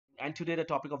and today the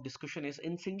topic of discussion is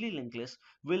in singly linked list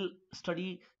we'll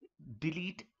study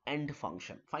delete end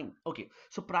function. Fine. Okay.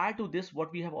 So prior to this,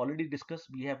 what we have already discussed,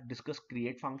 we have discussed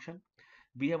create function.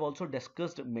 We have also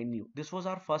discussed menu. This was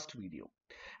our first video.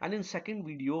 And in second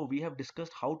video, we have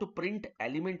discussed how to print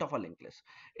element of a linked list.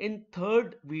 In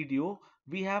third video,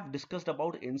 we have discussed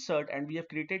about insert and we have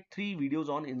created three videos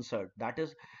on insert. That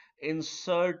is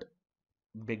insert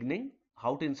beginning,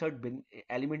 how to insert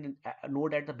element in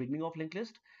node at the beginning of linked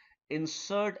list,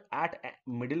 insert at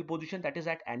middle position, that is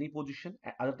at any position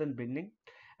other than beginning,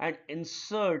 and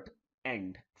insert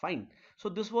end. Fine. So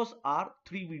this was our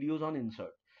three videos on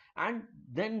insert, and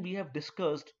then we have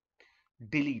discussed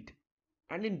delete.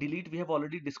 And in delete we have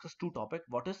already discussed two topics.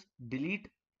 What is delete?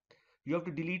 You have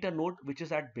to delete a node which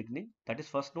is at beginning, that is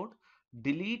first node.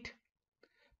 Delete,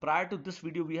 prior to this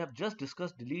video we have just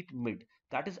discussed delete mid,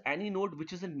 that is any node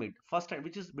which is in mid, first time,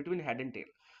 which is between head and tail.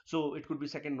 So it could be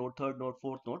second node, third node,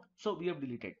 fourth node. So we have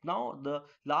deleted. Now the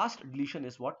last deletion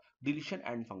is what? Deletion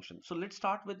end function. So let's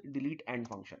start with delete end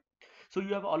function. So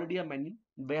you have already a menu.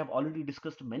 We have already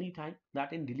discussed many times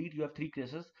that in delete you have three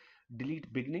cases.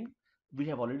 Delete beginning, we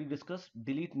have already discussed.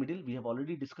 Delete middle, we have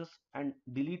already discussed. And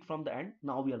delete from the end,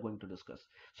 now we are going to discuss.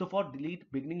 So for delete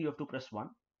beginning you have to press 1.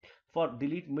 For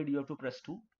delete mid you have to press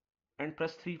 2, and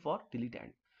press 3 for delete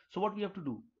end. So what we have to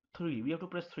do? 3. We have to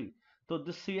press 3. So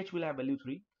this ch will have value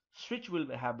 3. Switch will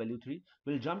have value 3.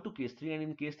 We'll jump to case 3, and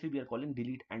in case 3 we are calling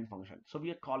delete end function. So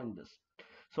we are calling this.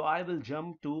 So I will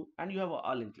jump to, and you have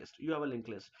a linked list. You have a linked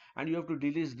list, and you have to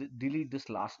delete this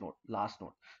last node. Last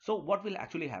node. So what will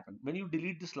actually happen when you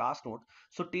delete this last node?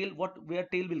 So tail, where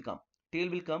tail will come? Tail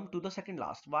will come to the second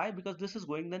last. Why? Because this is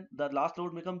going, then the last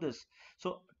node may come this.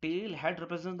 So tail, head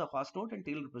represents the first node and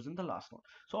tail represents the last node.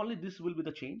 So only this will be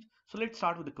the change. So let's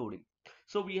start with the coding.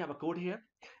 So we have a code here,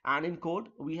 and in code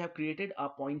we have created a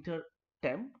pointer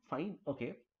temp. Fine.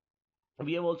 Okay.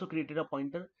 We have also created a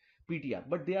pointer ptr,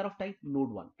 but they are of type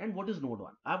node1. And what is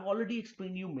node1? I've already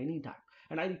explained you many times,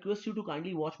 and I request you to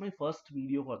kindly watch my first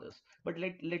video for this, but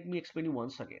let me explain you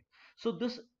once again. So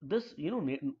this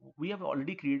we have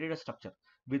already created a structure.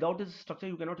 Without this structure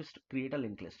you cannot create a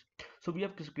linked list. So we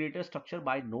have created a structure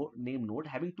by node name node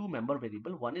having two member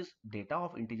variable. One is data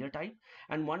of integer type,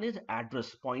 and one is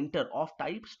address pointer of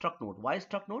type struct node. Why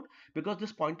struct node? Because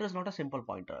this pointer is not a simple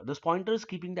pointer. This pointer is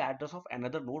keeping the address of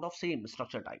another node of same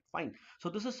structure type. Fine. So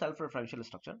this is self-referential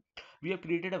structure. We have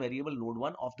created a variable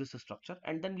node1 of this structure,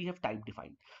 and then we have type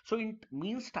defined. So it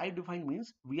means type defined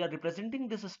means we are representing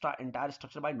this entire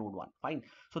structure by node1. Fine.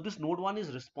 So this node1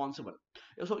 is responsible.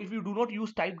 So if you do not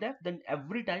use type def, then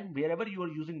every time wherever you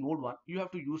are using node1, you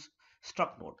have to use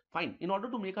struct node. Fine. In order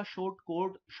to make a short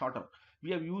code shorter,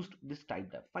 we have used this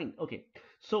type def. Fine. Okay.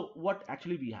 So what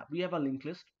actually we have? We have a linked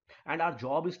list, and our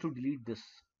job is to delete this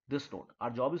node. Our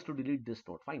job is to delete this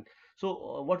node. Fine.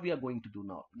 So what we are going to do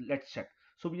now? Let's check.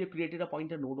 So we have created a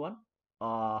pointer node1.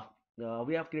 Uh,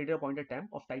 we have created a pointer temp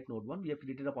of type node1. We have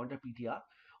created a pointer ptr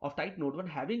of type node1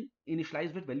 having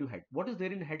initialized with value head. What is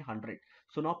there in head? 100.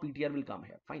 So now ptr will come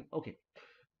here. Fine. Okay.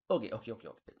 Okay.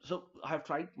 So I have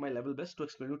tried my level best to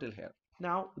explain you till here.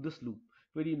 Now this loop,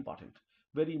 very important,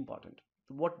 very important.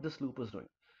 What this loop is doing?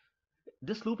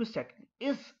 This loop is checking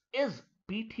is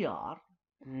ptr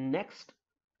next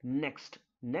next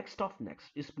of next.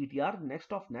 Is ptr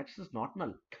next of next is not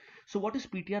null. So what is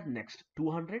ptr next?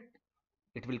 200.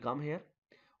 It will come here.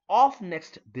 Of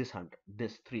next, this 100,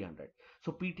 this 300.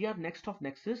 So ptr next of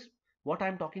next is what I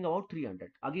am talking about.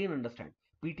 300. Again understand,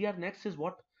 ptr next is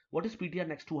what is ptr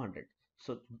next? 200.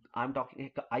 So I'm talking,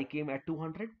 I came at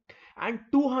 200, and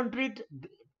 200,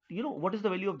 what is the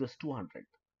value of this? 200.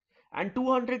 And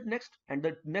 200 next, and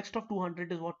the next of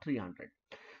 200 is what? 300.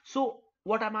 So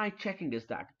what am I checking is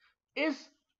that is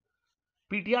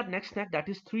ptr next, that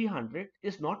is 300,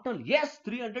 is not null. Yes,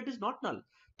 300 is not null.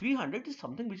 300 is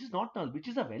something which is not null, which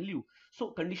is a value.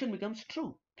 So condition becomes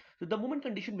true. So the moment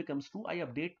condition becomes true, I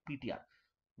update ptr.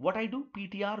 What I do?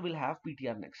 Ptr will have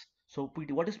ptr next. So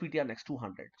what is ptr next?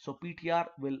 200. So ptr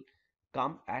will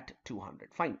come at 200.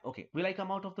 Fine. Okay. Will I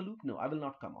come out of the loop? No, I will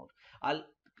not come out. I'll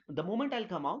The moment I'll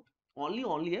come out,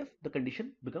 only if the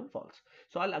condition become false.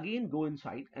 So I'll again go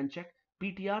inside and check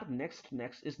ptr next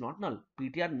is not null.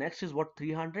 Ptr next is what?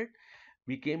 300.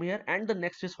 We came here, and the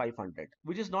next is 500,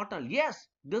 which is not null. Yes,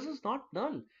 this is not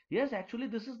null. Yes, actually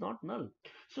this is not null.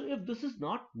 So if this is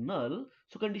not null,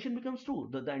 so condition becomes true.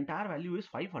 The entire value is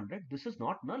 500. This is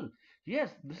not null. Yes,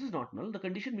 this is not null. The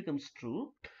condition becomes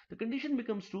true. The condition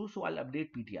becomes true. So I'll update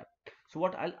ptr. So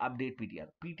what? I'll update ptr.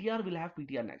 Ptr will have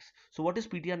ptr next. So what is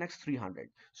ptr next? 300.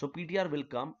 So ptr will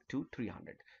come to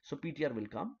 300. So ptr will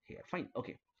come here. Fine.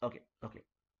 Okay.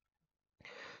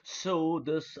 So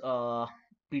this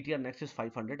ptr next is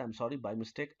 500. I'm sorry, by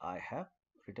mistake I have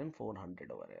written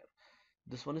 400 over here.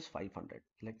 This one is 500.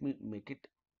 Let me make it,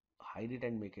 hide it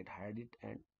and make it, hide it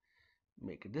and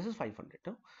make it. This is 500.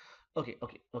 No? Okay,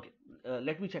 okay, okay.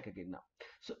 Let me check again now.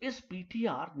 So is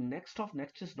PTR next of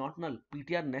next is not null?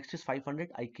 PTR next is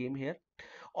 500. I came here.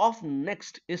 Of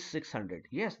next is 600.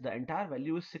 Yes, the entire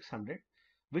value is 600,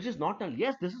 which is not null.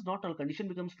 Yes, this is not null. Condition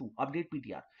becomes true. Update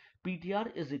PTR.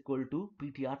 PTR is equal to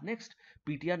PTR next.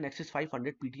 PTR next is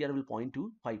 500. PTR will point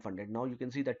to 500. Now you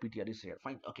can see that PTR is here.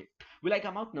 Fine. Okay. Will I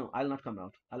come out? No, I'll not come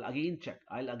out. I'll again check.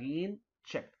 I'll again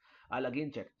check. I'll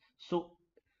again check. So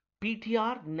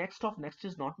PTR next of next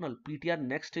is not null. PTR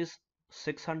next is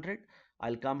 600.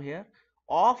 I'll come here.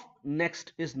 Of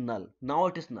next is null. Now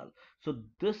it is null. So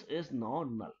this is now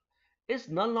null. Is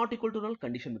null not equal to null?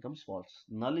 Condition becomes false.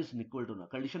 Null is equal to null.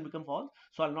 Condition becomes false.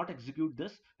 So I'll not execute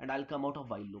this and I'll come out of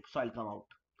while loop. So I'll come out.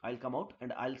 I'll come out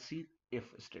and I'll see if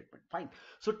statement. Fine.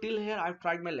 So till here I've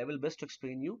tried my level best to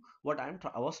explain you what I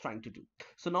was trying to do.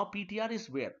 So now PTR is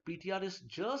where? PTR is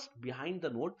just behind the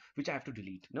node which I have to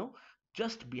delete. No,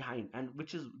 just behind, and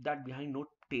which is that behind node,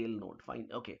 tail node. Fine.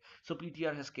 Okay. So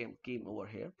PTR has came over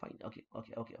here. Fine. Okay.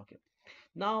 Okay. Okay. Okay.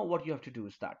 Now what you have to do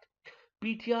is that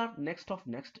PTR next of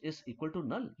next is equal to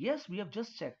null. Yes, we have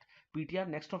just checked. PTR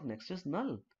next of next is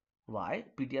null. Why?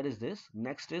 PTR is this.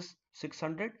 Next is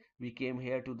 600. We came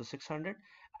here to the 600.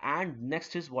 And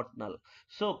next is what? Null.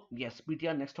 So yes,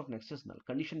 PTR next of next is null.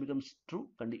 Condition becomes true.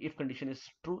 If condition is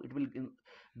true, it will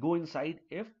go inside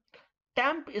if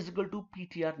temp is equal to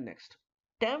PTR next.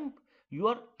 Temp,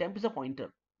 your temp is a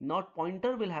pointer. Now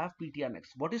pointer will have PTR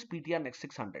next. What is PTR next?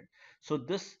 600. So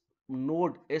this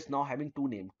node is now having two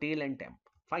names, tail and temp.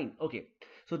 Fine. Okay.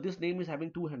 So this name is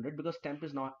having 200 because temp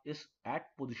is now is at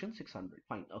position 600.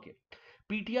 Fine. Okay.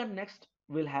 PTR next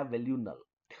will have value null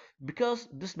because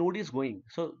this node is going.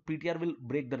 So PTR will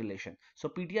break the relation. So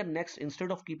PTR next,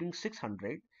 instead of keeping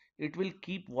 600, it will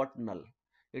keep what? Null.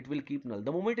 It will keep null.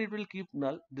 The moment it will keep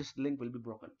null, this link will be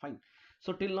broken. Fine.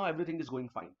 So till now everything is going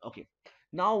fine. Okay.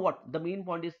 Now what? The main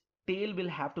point is tail will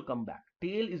have to come back.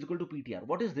 Tail is equal to PTR.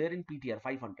 What is there in PTR?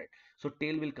 500. So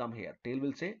tail will come here. Tail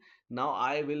will say, now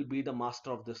I will be the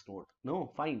master of this node.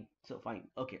 No, fine. So fine.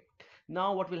 Okay.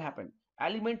 Now what will happen?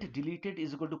 Element deleted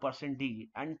is equal to %d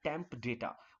and temp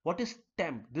data. What is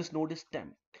temp? This node is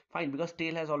temp. Fine, because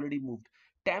tail has already moved.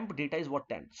 Temp data is what?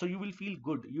 10. So you will feel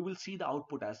good. You will see the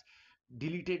output as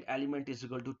deleted element is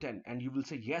equal to 10 and you will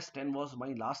say yes, 10 was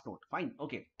my last node. Fine.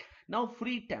 Okay. Now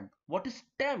free temp. What is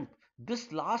temp?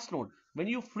 This last node. When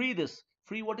you free this,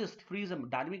 free, what is free? Is a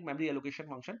dynamic memory allocation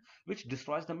function which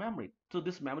destroys the memory. So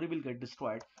this memory will get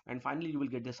destroyed and finally you will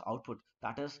get this output.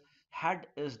 That is, head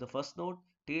is the first node,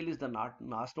 tail is the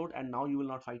last node, and now you will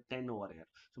not find 10 over here.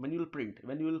 So when you will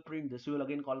print this, you will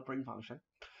again call print function,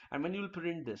 and when you will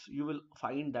print this, you will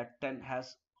find that 10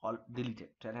 has all deleted.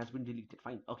 10 has been deleted.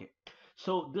 Fine. Okay.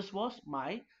 So this was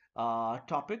my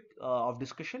topic of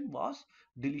discussion was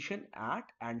deletion at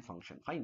AND function. Fine.